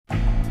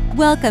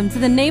Welcome to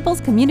the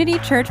Naples Community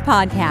Church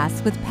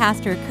Podcast with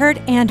Pastor Kurt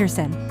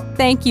Anderson.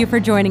 Thank you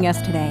for joining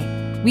us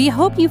today. We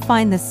hope you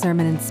find this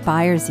sermon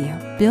inspires you,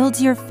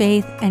 builds your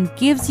faith, and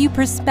gives you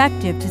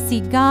perspective to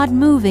see God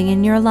moving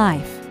in your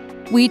life.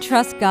 We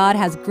trust God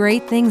has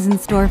great things in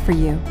store for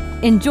you.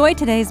 Enjoy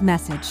today's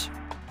message.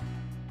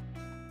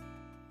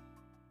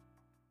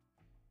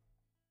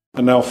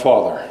 And now,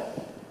 Father,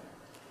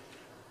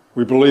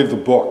 we believe the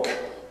book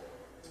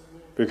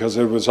because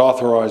it was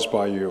authorized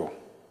by you.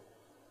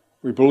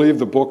 We believe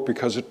the book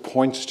because it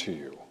points to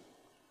you.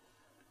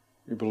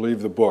 We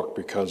believe the book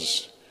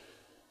because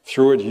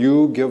through it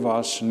you give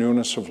us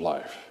newness of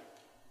life.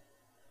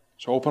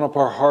 So open up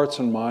our hearts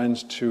and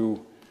minds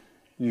to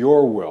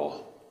your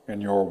will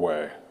and your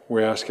way.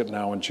 We ask it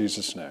now in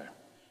Jesus' name.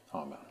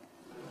 Amen.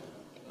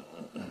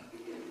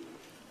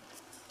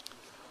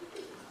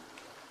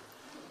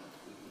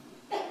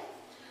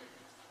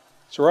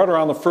 So right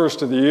around the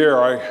first of the year,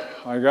 I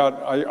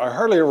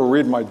hardly ever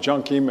read my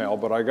junk email,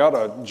 but I got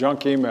a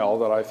junk email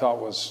that I thought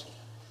was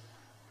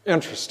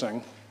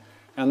interesting,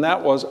 and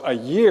that was a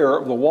year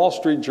of the Wall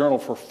Street Journal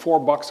for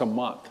 $4 a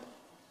month.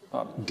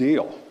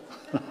 Deal.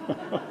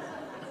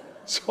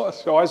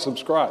 So I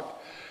subscribed.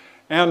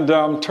 And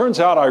turns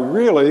out I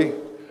really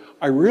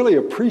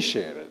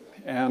appreciate it,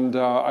 and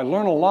I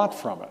learn a lot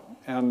from it.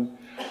 And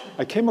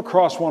I came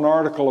across one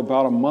article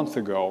about a month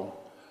ago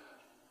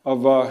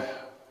of a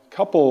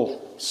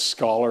couple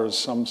scholars,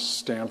 some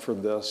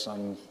Stanford this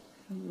and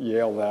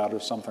Yale that or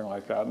something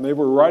like that, and they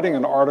were writing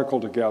an article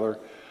together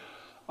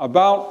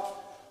about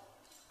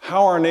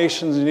how our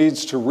nation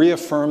needs to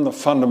reaffirm the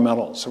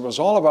fundamentals. It was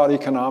all about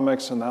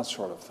economics and that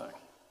sort of thing.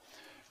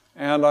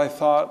 And I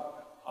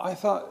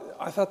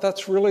thought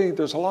that's really,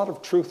 there's a lot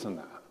of truth in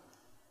that.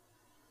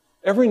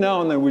 Every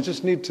now and then we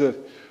just need to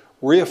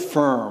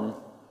reaffirm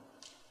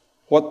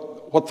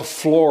what the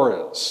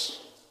floor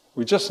is.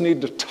 We just need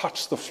to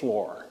touch the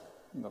floor.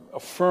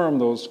 Affirm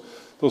those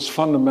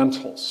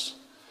fundamentals.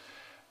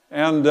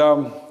 And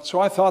so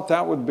I thought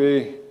that would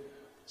be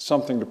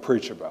something to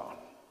preach about.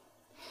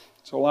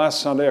 So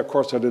last Sunday, of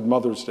course, I did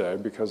Mother's Day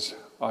because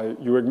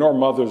you ignore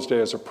Mother's Day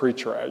as a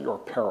preacher at your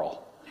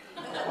peril.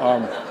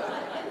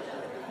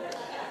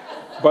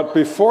 But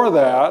before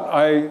that,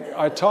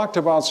 I talked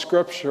about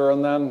Scripture,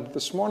 and then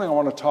this morning I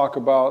want to talk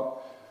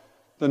about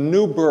the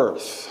new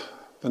birth,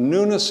 the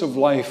newness of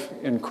life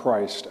in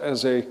Christ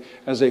as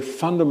a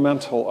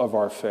fundamental of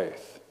our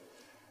faith,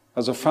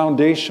 as a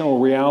foundational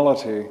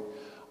reality,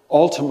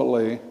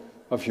 ultimately,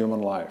 of human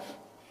life.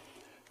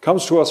 It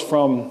comes to us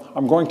from,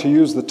 I'm going to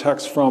use the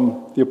text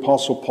from the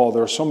Apostle Paul.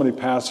 There are so many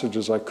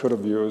passages I could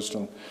have used,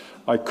 and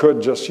I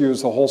could just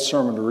use the whole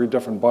sermon to read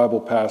different Bible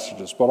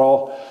passages, but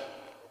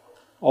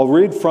I'll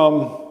read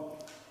from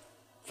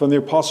the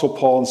Apostle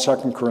Paul in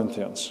 2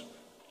 Corinthians.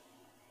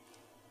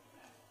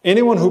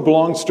 Anyone who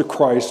belongs to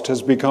Christ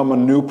has become a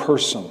new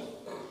person.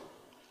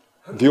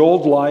 The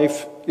old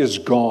life is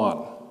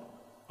gone.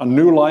 A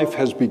new life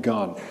has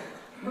begun.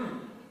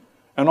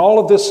 And all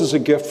of this is a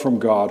gift from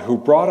God, who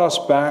brought us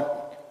back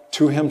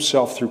to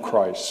himself through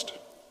Christ.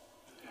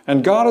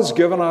 And God has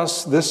given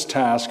us this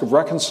task of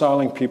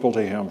reconciling people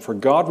to him. For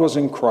God was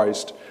in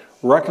Christ,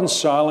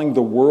 reconciling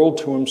the world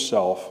to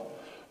himself,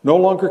 no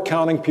longer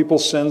counting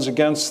people's sins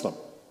against them.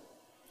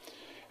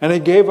 And he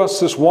gave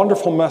us this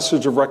wonderful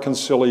message of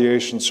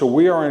reconciliation. So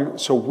we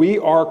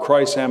are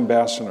Christ's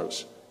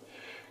ambassadors.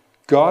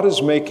 God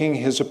is making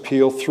his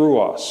appeal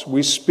through us.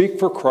 We speak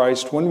for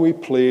Christ when we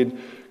plead,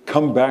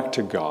 come back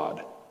to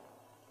God.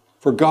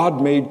 For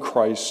God made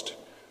Christ,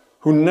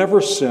 who never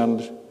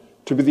sinned,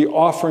 to be the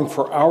offering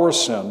for our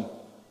sin,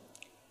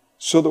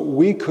 so that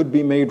we could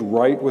be made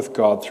right with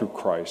God through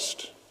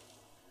Christ.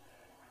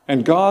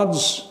 And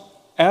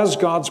as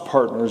God's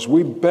partners,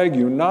 we beg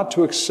you not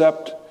to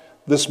accept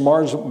this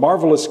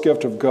marvelous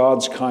gift of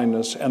God's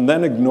kindness and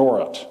then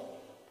ignore it.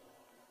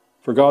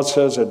 For God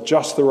says, at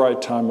just the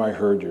right time I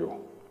heard you.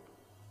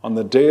 On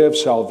the day of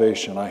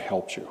salvation I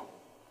helped you.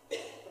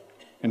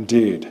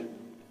 Indeed,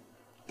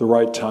 the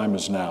right time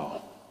is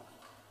now.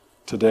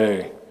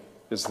 Today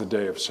is the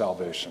day of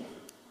salvation.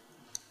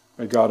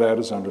 May God add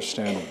his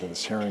understanding to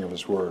this hearing of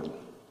his word.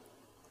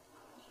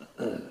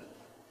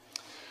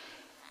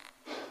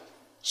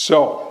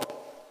 So,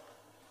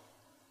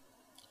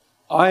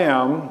 I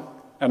am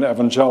an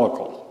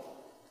evangelical.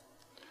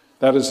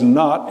 That is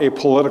not a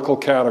political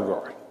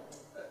category.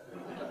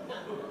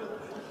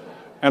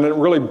 And it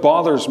really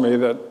bothers me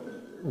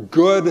that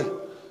good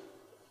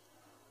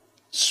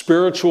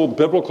spiritual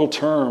biblical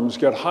terms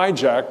get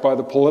hijacked by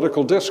the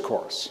political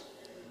discourse.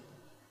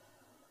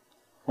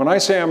 When I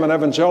say I'm an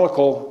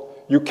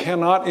evangelical, you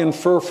cannot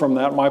infer from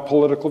that my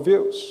political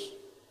views.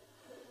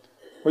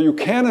 What you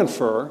can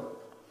infer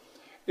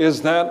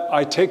is that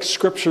I take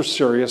Scripture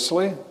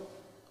seriously,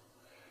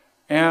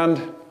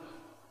 and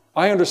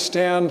I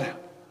understand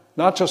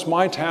not just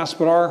my task,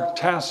 but our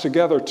task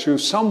together to in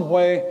some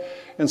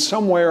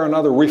way or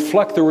another,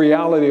 reflect the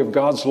reality of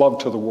God's love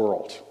to the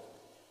world.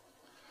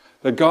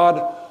 That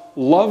God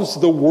loves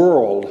the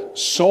world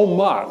so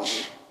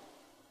much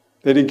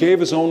that he gave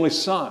his only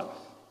son.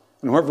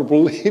 And whoever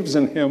believes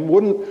in him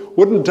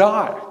wouldn't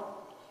die,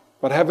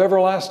 but have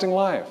everlasting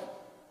life.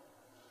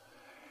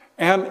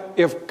 And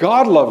if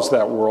God loves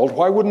that world,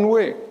 why wouldn't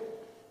we?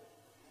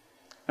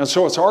 And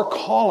so it's our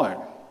calling,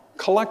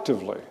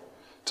 collectively,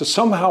 to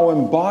somehow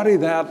embody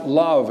that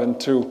love and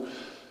to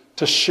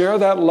share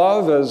that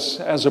love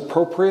as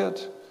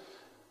appropriate,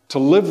 to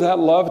live that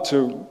love,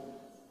 to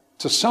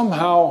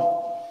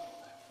somehow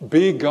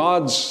be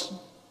God's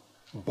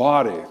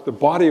body, the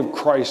body of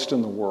Christ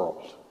in the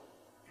world.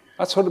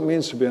 That's what it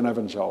means to be an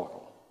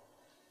evangelical.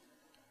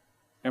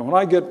 And when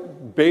I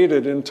get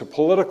baited into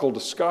political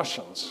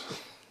discussions,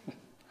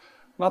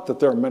 not that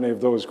there are many of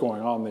those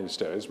going on these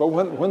days, but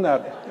when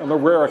that, on the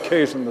rare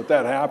occasion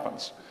that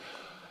happens,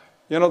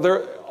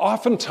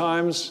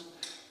 oftentimes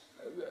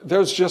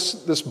there's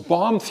just this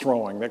bomb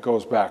throwing that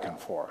goes back and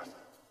forth.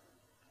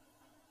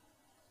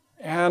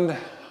 And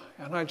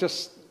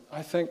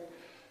I think,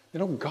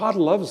 God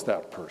loves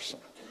that person.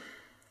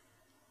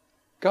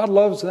 God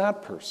loves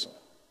that person.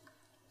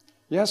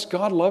 Yes,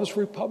 God loves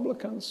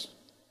Republicans,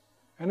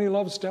 and he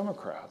loves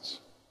Democrats.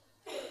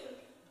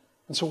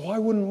 And so why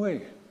wouldn't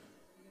we?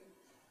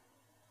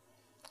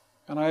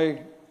 And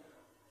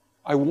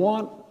I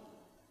want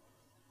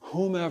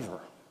whomever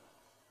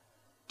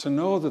to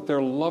know that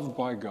they're loved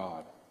by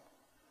God,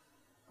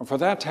 and for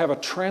that to have a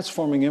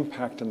transforming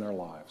impact in their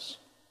lives.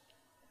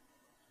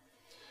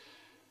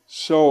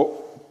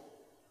 So,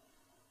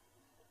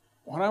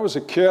 when I was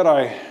a kid,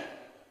 I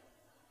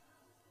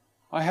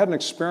had an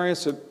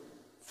experience at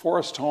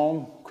Forest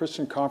Home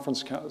Christian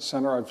Conference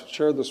Center. I've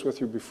shared this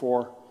with you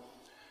before.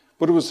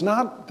 But it was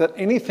not that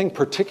anything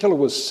particular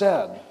was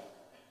said.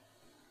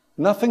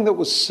 Nothing that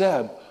was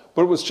said,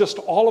 but it was just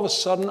all of a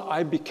sudden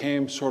I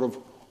became sort of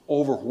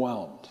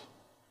overwhelmed.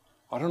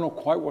 I don't know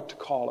quite what to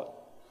call it.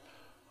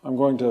 I'm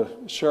going to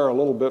share a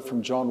little bit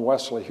from John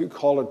Wesley. He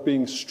called it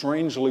being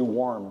strangely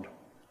warmed.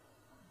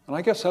 And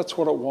I guess that's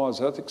what it was.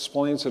 That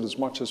explains it as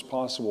much as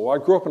possible. I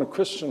grew up in a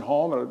Christian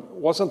home, and it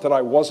wasn't that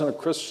I wasn't a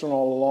Christian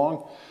all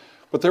along,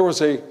 but there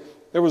was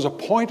a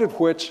point at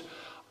which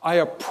I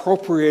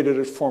appropriated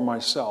it for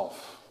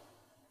myself.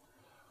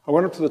 I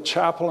went up to the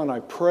chapel and I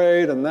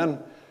prayed, and then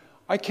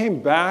I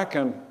came back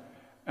and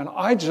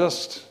I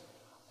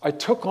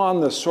took on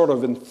this sort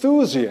of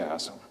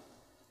enthusiasm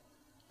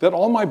that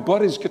all my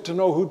buddies get to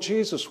know who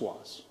Jesus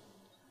was.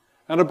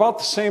 And about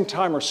the same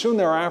time, or soon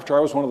thereafter,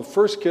 I was one of the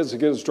first kids to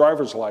get his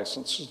driver's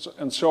license.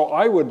 And so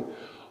I would,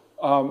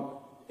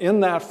 in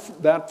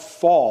that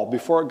fall,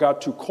 before it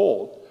got too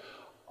cold,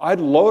 I'd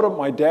load up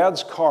my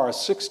dad's car, a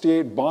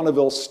 68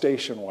 Bonneville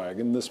station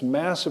wagon, this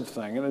massive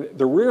thing, and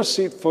the rear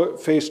seat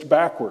faced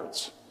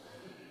backwards.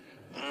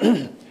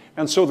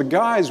 And so the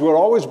guys would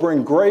always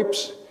bring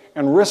grapes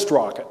and wrist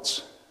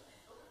rockets.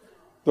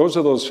 Those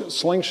are those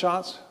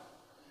slingshots.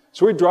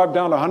 So we'd drive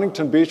down to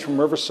Huntington Beach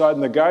from Riverside,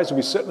 and the guys would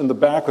be sitting in the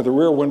back with the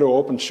rear window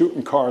open,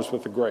 shooting cars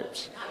with the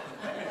grapes.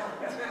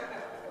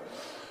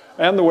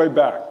 And the way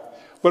back.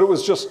 But it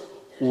was just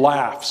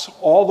laughs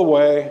all the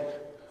way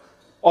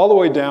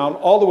down,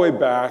 all the way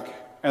back,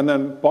 and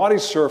then body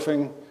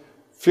surfing,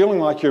 feeling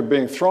like you're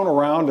being thrown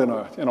around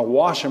in a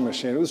washing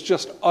machine. It was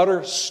just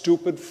utter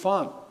stupid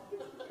fun.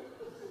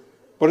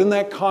 But in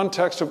that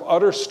context of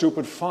utter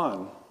stupid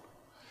fun,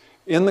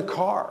 in the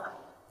car,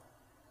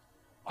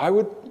 I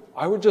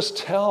would just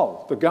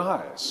tell the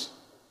guys,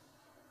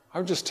 I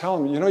would just tell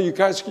them, you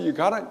guys, you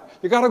gotta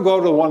go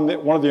to one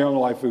of the Young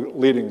Life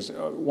meetings,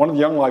 one of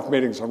the Young Life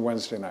meetings on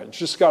Wednesday night. You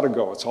just gotta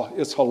go.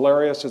 It's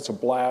hilarious. It's a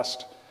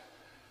blast.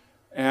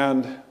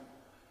 And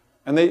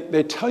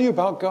they tell you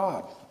about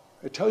God.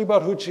 They tell you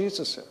about who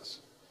Jesus is.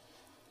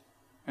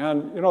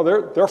 And,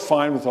 they're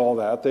fine with all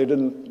that. They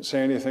didn't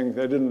say anything.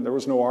 There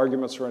was no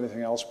arguments or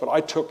anything else. But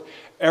I took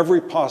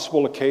every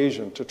possible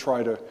occasion to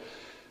try to,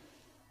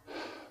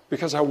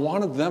 because I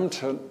wanted them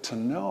to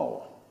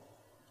know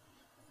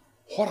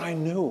what I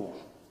knew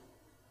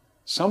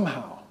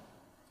somehow.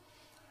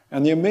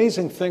 And the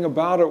amazing thing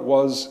about it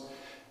was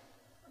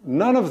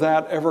none of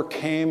that ever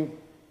came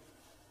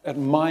at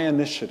my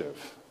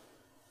initiative.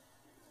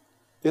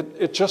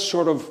 It just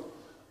sort of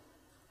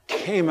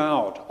came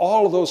out.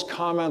 All of those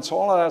comments,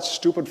 all of that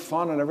stupid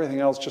fun and everything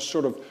else just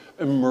sort of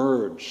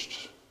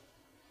emerged.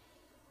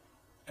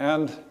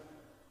 And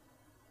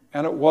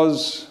it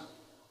was,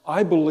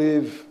 I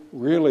believe,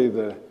 really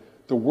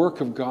the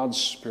work of God's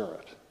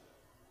Spirit.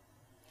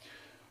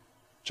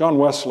 John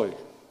Wesley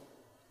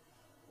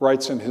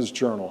writes in his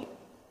journal,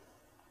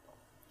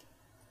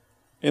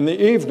 "In the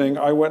evening,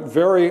 I went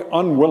very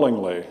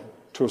unwillingly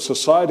to a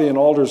society in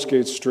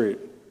Aldersgate Street,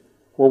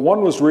 where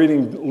one was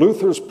reading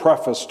Luther's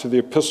preface to the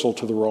Epistle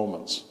to the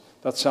Romans."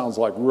 That sounds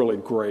like really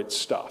great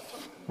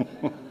stuff.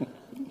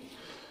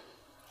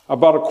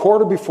 About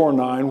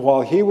 9:15,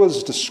 while he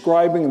was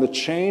describing the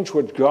change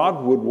which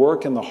God would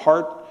work in the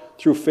heart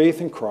through faith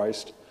in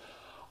Christ,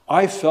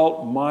 I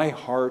felt my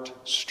heart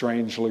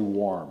strangely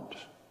warmed.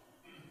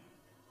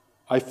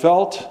 I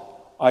felt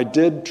I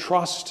did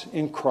trust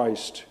in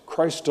Christ,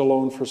 Christ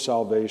alone for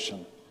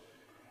salvation,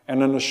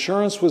 and an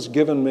assurance was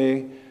given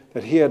me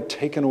that he had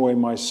taken away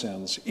my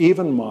sins,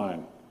 even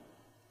mine,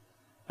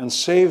 and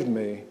saved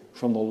me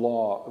from the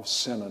law of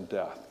sin and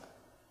death.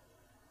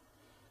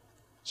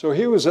 So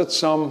he was at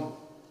some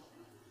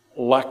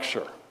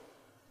lecture,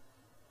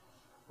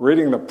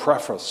 reading the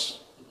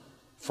preface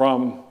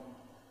from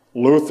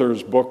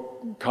Luther's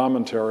book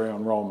commentary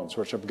on Romans,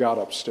 which I've got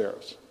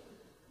upstairs.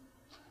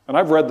 And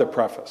I've read the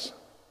preface.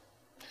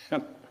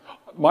 And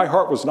my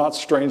heart was not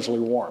strangely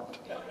warmed.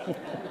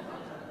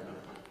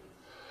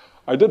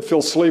 I did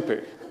feel sleepy.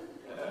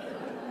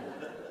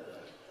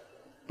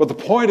 But the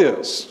point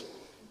is,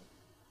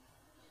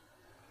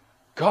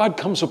 God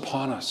comes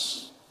upon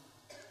us.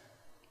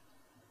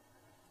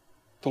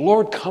 The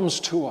Lord comes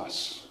to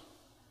us.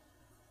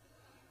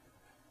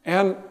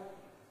 And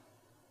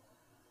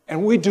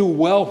we do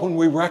well when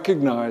we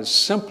recognize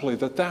simply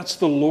that that's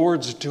the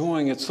Lord's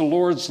doing. It's the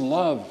Lord's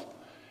love.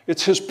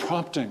 It's His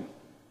prompting.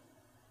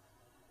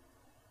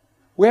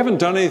 We haven't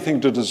done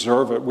anything to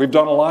deserve it. We've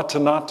done a lot to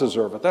not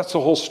deserve it. That's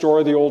the whole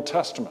story of the Old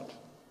Testament.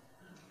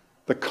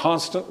 The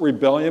constant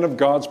rebellion of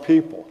God's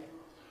people.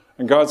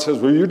 And God says,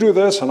 well, you do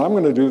this, and I'm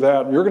going to do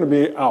that, and you're going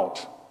to be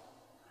out.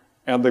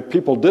 And the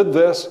people did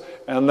this,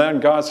 and then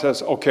God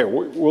says, okay,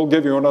 we'll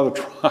give you another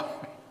try.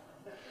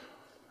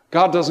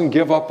 God doesn't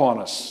give up on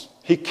us.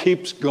 He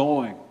keeps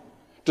going.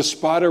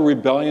 Despite our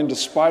rebellion,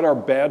 despite our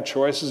bad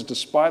choices,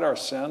 despite our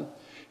sin,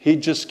 He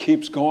just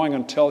keeps going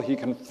until He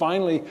can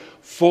finally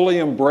fully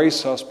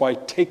embrace us by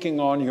taking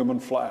on human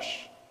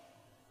flesh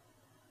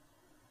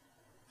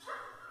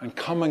and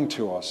coming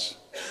to us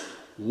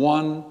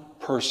one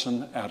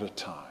person at a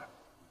time,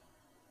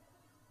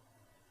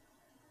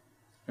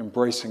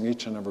 embracing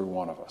each and every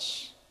one of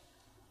us.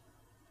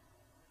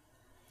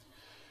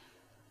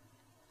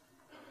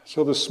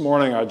 So this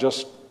morning,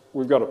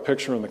 we've got a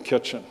picture in the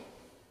kitchen.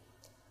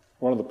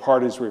 One of the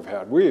parties we've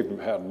had. We've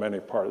had many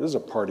parties. This is a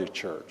party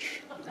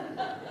church.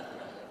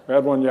 We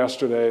had one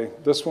yesterday.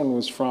 This one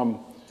was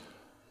from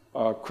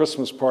a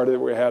Christmas party that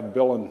we had at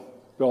Bill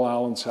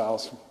Allen's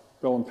house,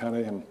 Bill and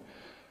Penny,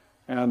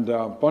 and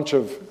a bunch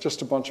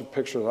of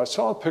pictures. I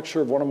saw a picture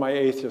of one of my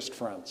atheist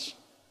friends.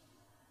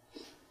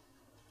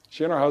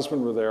 She and her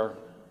husband were there.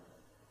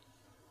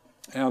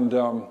 And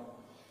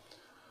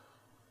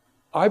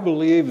I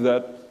believe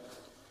that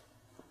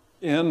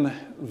in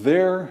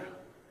their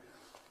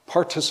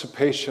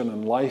participation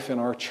in life in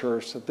our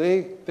church, that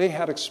they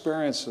had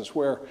experiences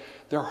where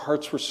their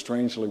hearts were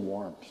strangely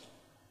warmed.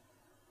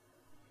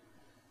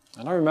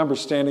 And I remember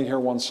standing here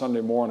one Sunday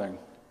morning,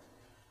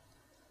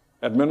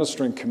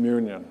 administering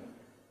communion,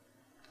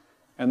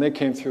 and they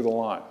came through the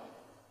line.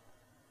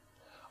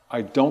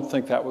 I don't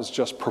think that was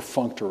just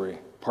perfunctory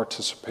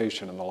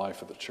participation in the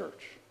life of the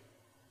church.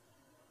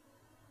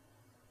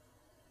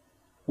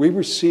 We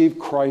receive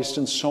Christ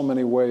in so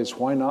many ways.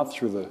 Why not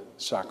through the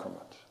sacrament?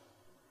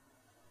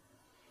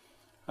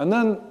 And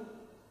then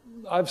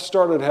I've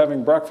started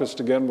having breakfast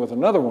again with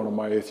another one of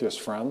my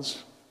atheist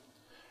friends,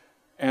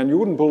 and you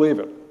wouldn't believe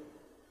it.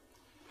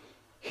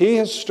 He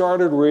has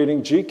started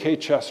reading G.K.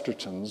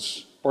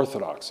 Chesterton's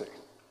Orthodoxy.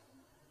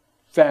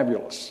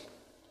 Fabulous.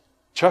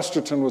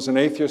 Chesterton was an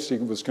atheist. He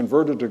was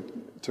converted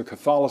to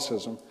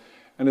Catholicism,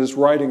 and his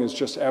writing is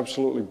just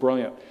absolutely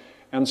brilliant.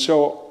 And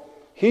so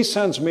he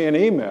sends me an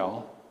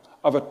email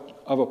of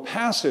a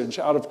passage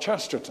out of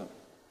Chesterton.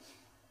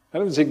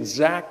 And it was the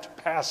exact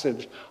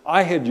passage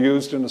I had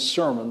used in a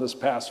sermon this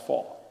past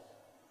fall.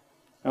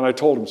 And I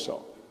told him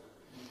so,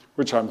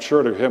 which I'm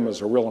sure to him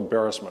is a real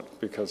embarrassment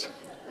because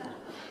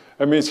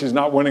it means he's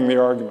not winning the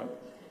argument.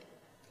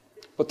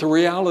 But the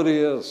reality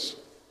is,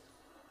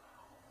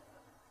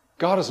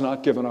 God has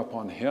not given up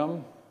on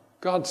him.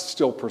 God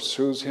still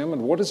pursues him.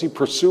 And what does he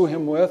pursue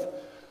him with?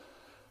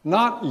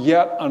 Not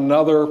yet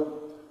another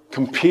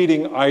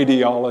competing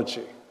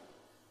ideology.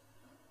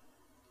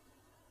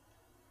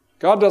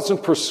 God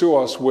doesn't pursue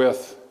us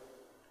with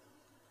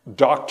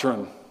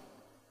doctrine.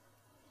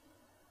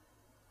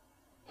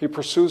 He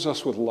pursues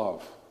us with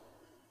love.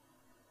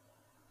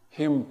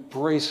 He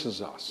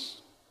embraces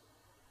us.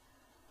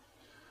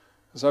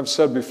 As I've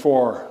said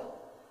before,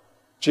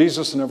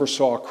 Jesus never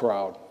saw a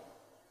crowd.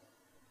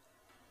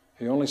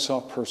 He only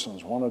saw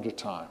persons one at a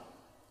time.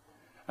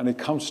 And he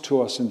comes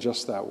to us in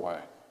just that way.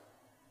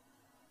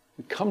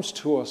 He comes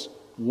to us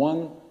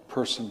one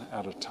person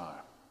at a time.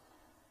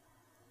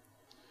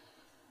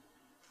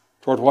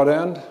 Toward what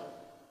end?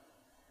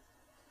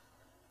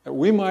 That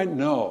we might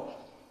know,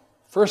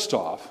 first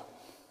off,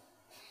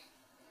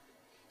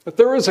 that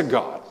there is a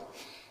God.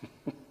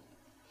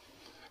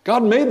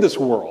 God made this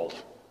world,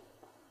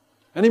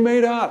 and he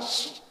made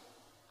us.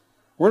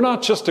 We're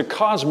not just a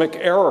cosmic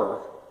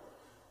error.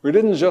 We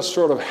didn't just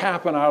sort of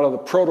happen out of the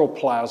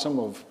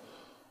protoplasm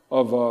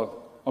of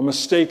a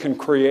mistaken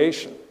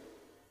creation.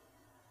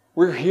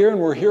 We're here, and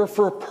we're here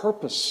for a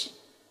purpose.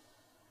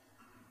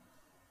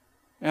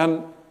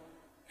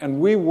 And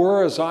we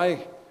were, as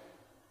I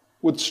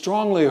would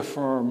strongly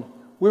affirm,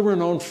 we were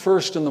known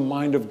first in the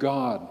mind of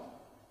God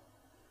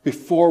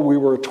before we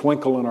were a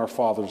twinkle in our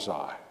Father's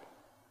eye.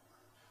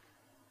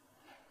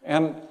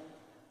 And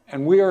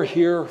we are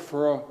here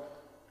for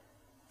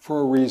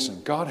a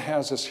reason. God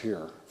has us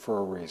here for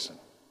a reason.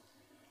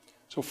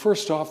 So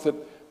first off,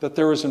 that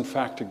there is in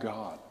fact a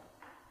God,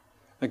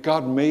 that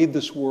God made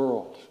this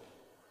world.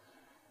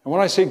 And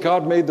when I say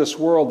God made this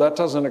world, that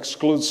doesn't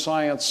exclude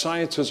science.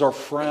 Science is our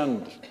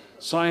friend.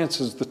 Science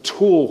is the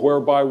tool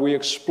whereby we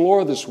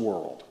explore this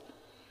world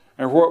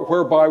and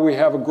whereby we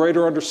have a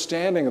greater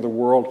understanding of the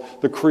world,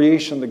 the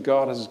creation that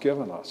God has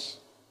given us.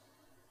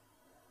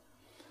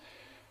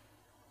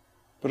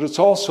 But it's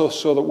also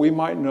so that we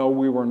might know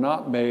we were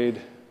not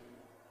made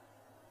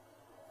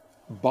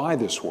by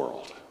this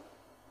world.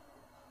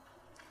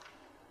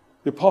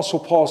 The Apostle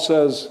Paul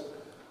says,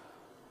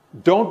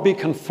 don't be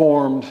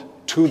conformed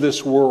to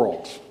this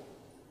world.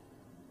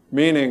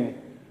 Meaning,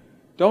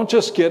 don't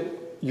just get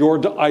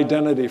your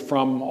identity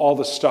from all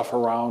the stuff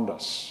around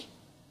us,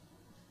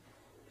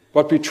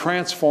 but be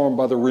transformed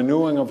by the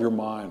renewing of your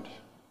mind.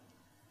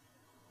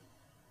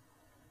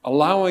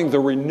 Allowing the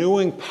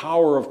renewing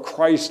power of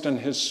Christ and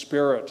His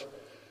Spirit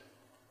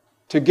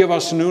to give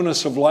us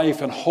newness of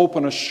life and hope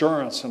and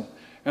assurance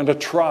and a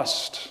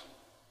trust.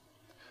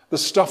 The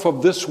stuff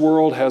of this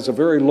world has a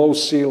very low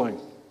ceiling,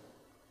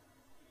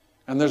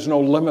 and there's no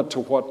limit to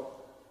what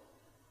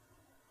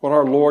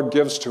our Lord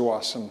gives to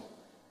us and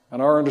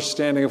our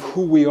understanding of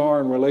who we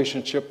are in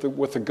relationship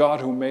with the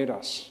God who made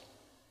us.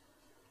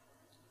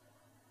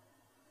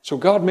 So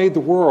God made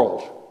the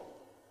world,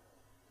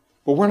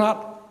 but we're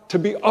not to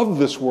be of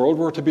this world,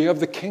 we're to be of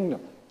the kingdom.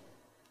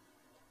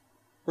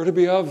 We're to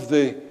be of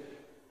the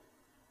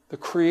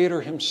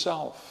Creator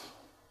Himself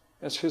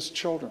as His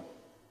children.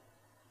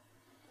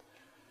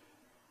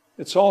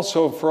 It's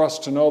also for us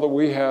to know that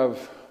we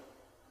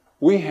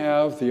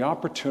have the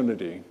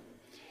opportunity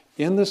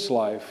in this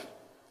life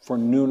for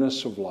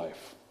newness of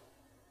life.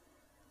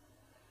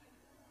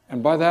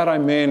 And by that I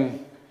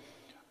mean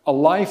a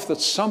life that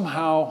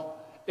somehow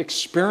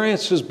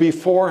experiences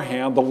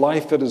beforehand the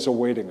life that is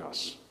awaiting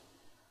us.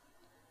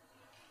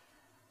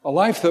 A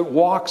life that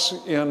walks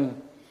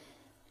in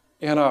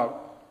a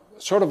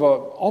sort of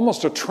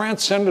almost a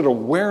transcendent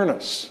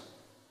awareness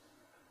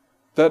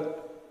that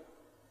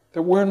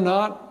we're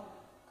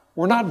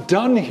not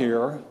done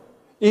here,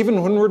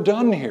 even when we're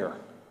done here.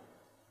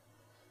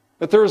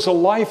 That there is a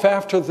life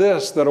after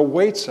this that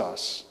awaits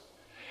us,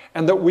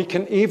 and that we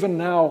can even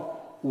now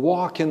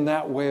walk in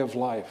that way of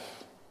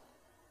life.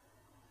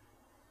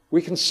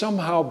 We can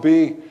somehow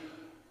be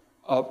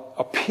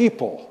a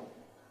people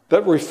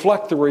that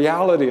reflect the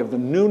reality of the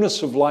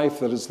newness of life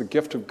that is the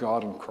gift of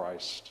God in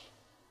Christ.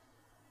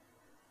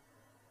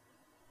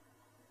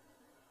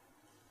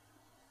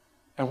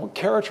 And what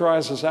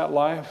characterizes that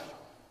life?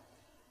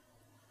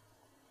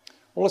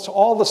 Well, it's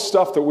all the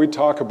stuff that we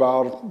talk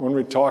about when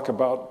we talk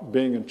about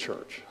being in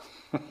church.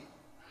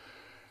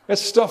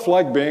 It's stuff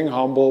like being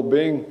humble,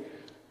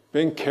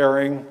 being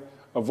caring,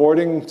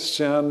 avoiding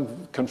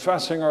sin,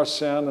 confessing our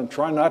sin, and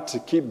trying not to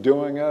keep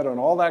doing it, and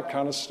all that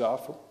kind of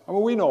stuff. I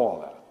mean, we know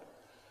all that.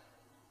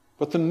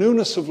 But the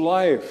newness of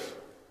life,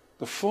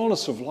 the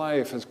fullness of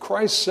life, as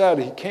Christ said,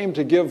 He came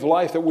to give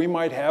life that we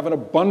might have it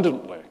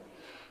abundantly,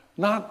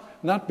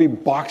 not be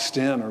boxed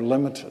in or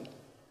limited.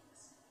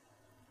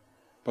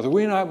 But that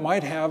we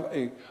might have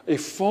a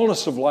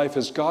fullness of life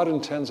as God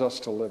intends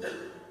us to live it.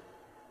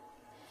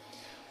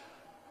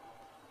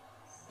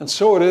 And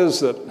so it is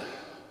that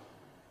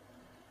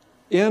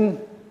in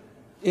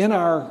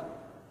our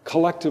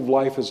collective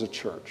life as a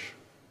church,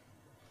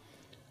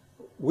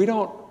 we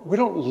don't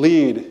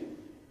lead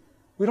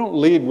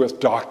with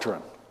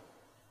doctrine.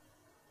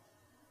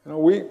 You know,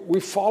 we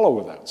follow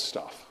with that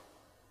stuff.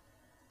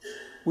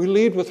 We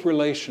lead with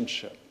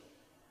relationship.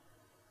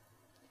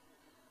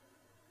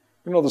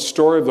 You know the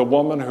story of the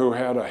woman who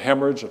had a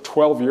hemorrhage, a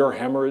 12-year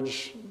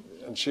hemorrhage,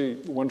 and she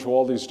went to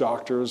all these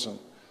doctors,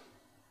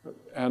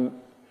 and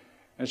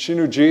she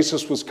knew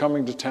Jesus was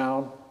coming to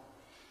town.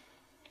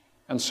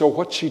 And so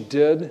what she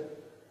did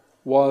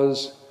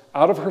was,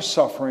 out of her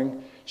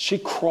suffering, she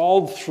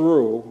crawled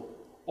through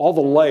all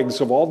the legs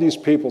of all these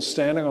people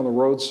standing on the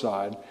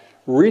roadside,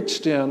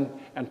 reached in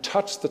and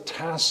touched the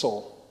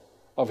tassel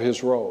of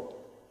his robe.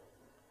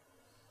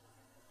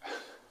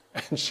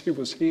 And she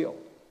was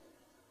healed.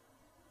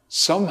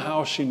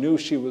 Somehow she knew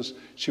she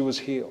was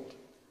healed.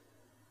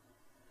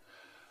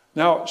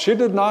 Now, she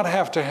did not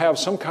have to have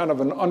some kind of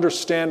an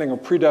understanding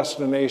of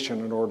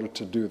predestination in order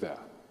to do that.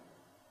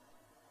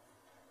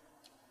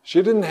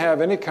 She didn't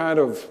have any kind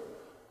of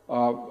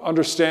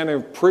understanding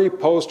of pre,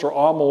 post, or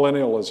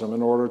amillennialism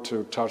in order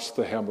to touch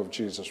the hem of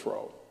Jesus'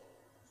 robe.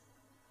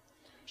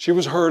 She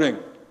was hurting,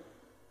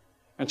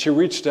 and she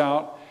reached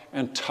out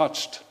and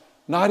touched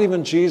not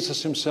even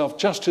Jesus Himself,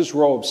 just His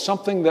robe,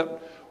 something that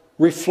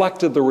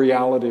reflected the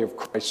reality of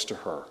Christ to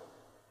her.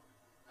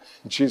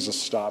 Jesus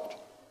stopped.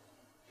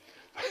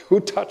 Who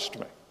touched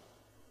me?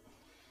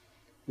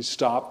 He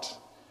stopped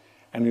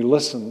and he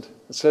listened.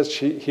 It says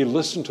he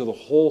listened to the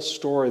whole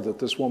story that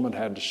this woman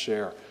had to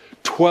share.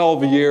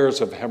 12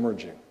 years of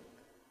hemorrhaging.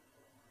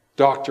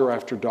 Doctor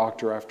after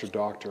doctor after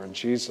doctor. And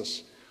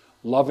Jesus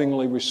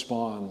lovingly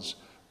responds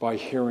by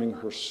hearing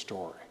her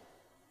story.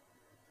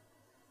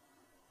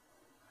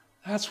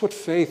 That's what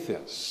faith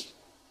is.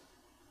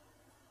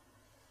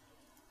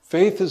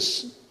 Faith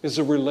is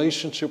a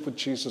relationship with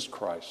Jesus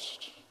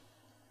Christ.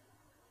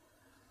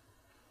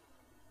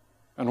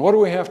 And what do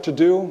we have to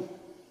do?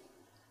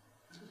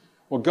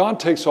 Well, God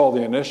takes all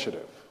the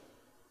initiative.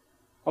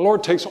 Our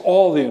Lord takes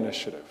all the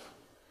initiative.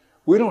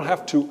 We don't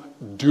have to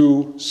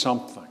do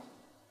something.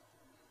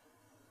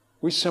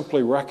 We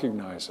simply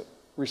recognize it,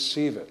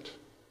 receive it,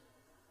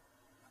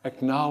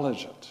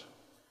 acknowledge it,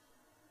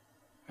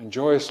 and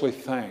joyously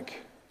thank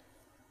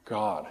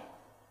God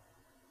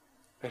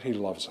that He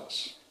loves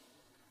us.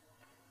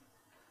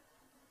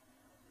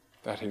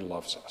 That He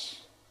loves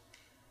us.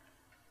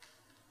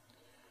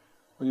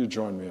 Will you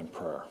join me in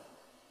prayer?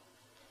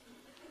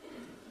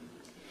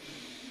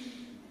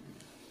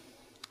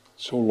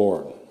 So,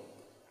 Lord,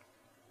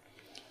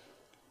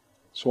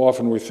 so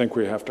often we think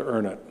we have to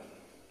earn it.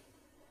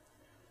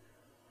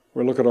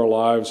 We look at our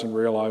lives and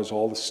realize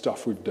all the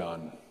stuff we've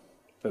done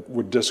that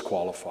would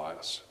disqualify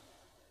us.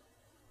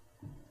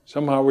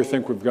 Somehow we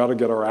think we've got to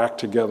get our act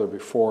together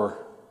before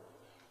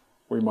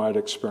we might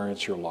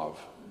experience your love.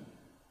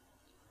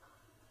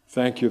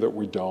 Thank you that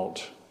we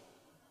don't.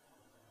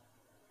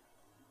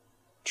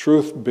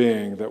 Truth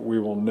being that we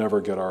will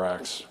never get our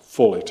acts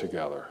fully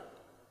together.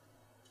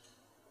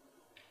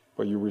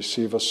 But you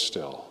receive us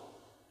still.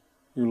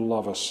 You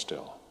love us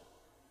still.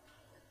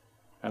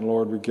 And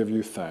Lord, we give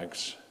you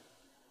thanks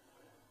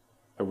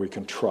that we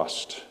can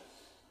trust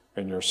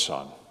in your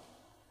Son.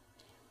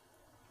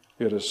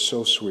 It is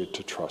so sweet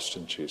to trust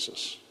in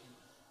Jesus.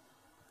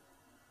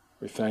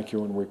 We thank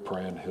you and we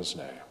pray in his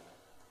name.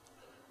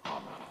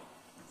 Amen.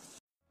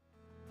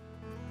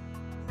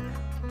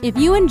 If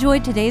you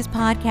enjoyed today's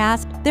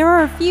podcast, there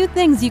are a few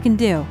things you can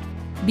do.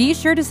 Be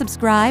sure to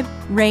subscribe,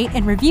 rate,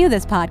 and review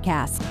this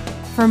podcast.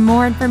 For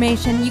more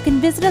information, you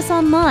can visit us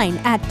online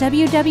at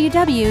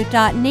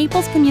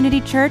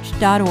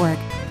www.naplescommunitychurch.org.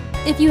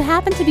 If you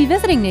happen to be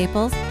visiting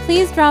Naples,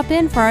 please drop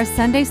in for our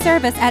Sunday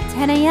service at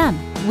 10 a.m.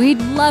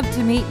 We'd love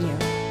to meet you.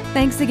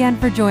 Thanks again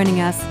for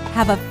joining us.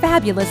 Have a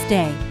fabulous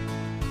day.